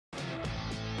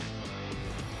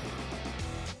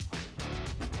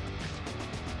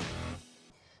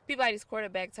Peabody's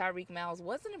quarterback Tyriq Miles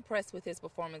wasn't impressed with his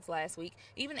performance last week,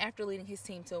 even after leading his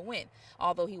team to a win.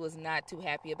 Although he was not too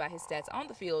happy about his stats on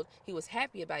the field, he was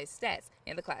happy about his stats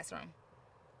in the classroom.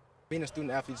 Being a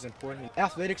student athlete is important.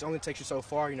 Athletics only takes you so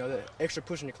far. You know, the extra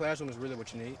push in the classroom is really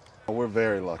what you need. We're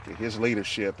very lucky. His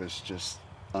leadership is just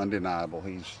undeniable.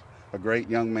 He's a great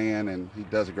young man, and he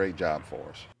does a great job for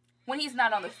us. When he's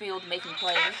not on the field making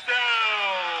plays, touchdown!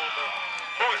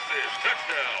 Horses,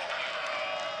 touchdown!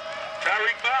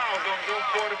 Tyriq Miles on your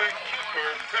quarterback keeper,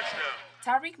 touchdown.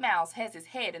 Tyriq Miles has his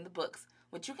head in the books,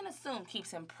 which you can assume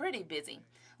keeps him pretty busy.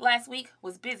 Last week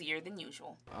was busier than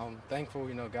usual. I'm thankful,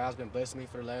 God's been blessing me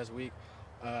for the last week.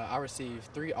 I received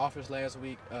 3 offers last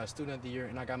week, Student of the Year,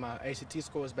 and I got my ACT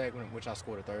scores back, which I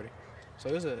scored a 30. So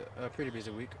it was a pretty busy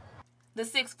week. The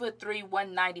 6'3",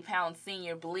 190-pound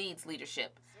senior bleeds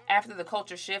leadership. After the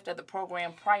culture shift of the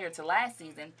program prior to last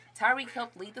season, Tyriq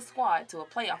helped lead the squad to a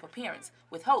playoff appearance,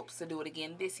 with hopes to do it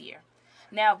again this year.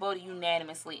 Now voted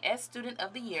unanimously as Student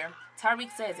of the Year,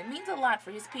 Tyriq says it means a lot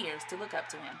for his peers to look up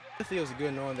to him. It feels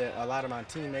good knowing that a lot of my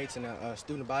teammates and the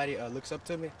student body looks up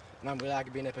to me, and I'm glad I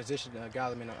can be in that position to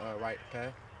guide them in the right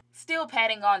path. Still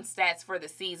padding on stats for the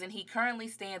season, he currently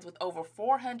stands with over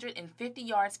 450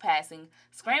 yards passing,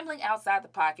 scrambling outside the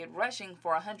pocket, rushing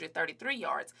for 133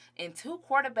 yards, and 2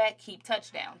 quarterback keep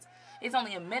touchdowns. It's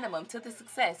only a minimum to the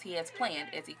success he has planned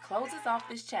as he closes off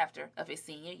this chapter of his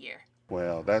senior year.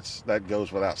 Well, that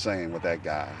goes without saying with that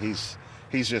guy. He's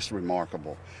just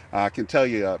remarkable. I can tell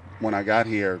you, when I got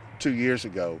here 2 years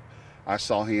ago, I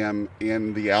saw him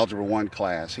in the Algebra 1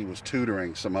 class. He was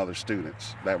tutoring some other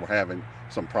students that were having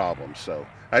some problems. So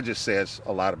that just says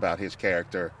a lot about his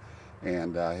character,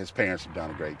 and his parents have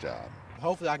done a great job.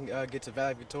 Hopefully I can get to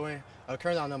valedictorian.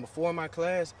 Currently I'm number 4 in my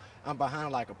class. I'm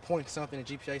behind like a point something in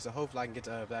GPA, so hopefully I can get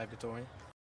to valedictorian.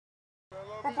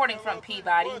 Reporting from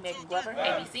Peabody, Megan Glover,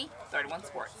 ABC 31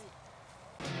 Sports.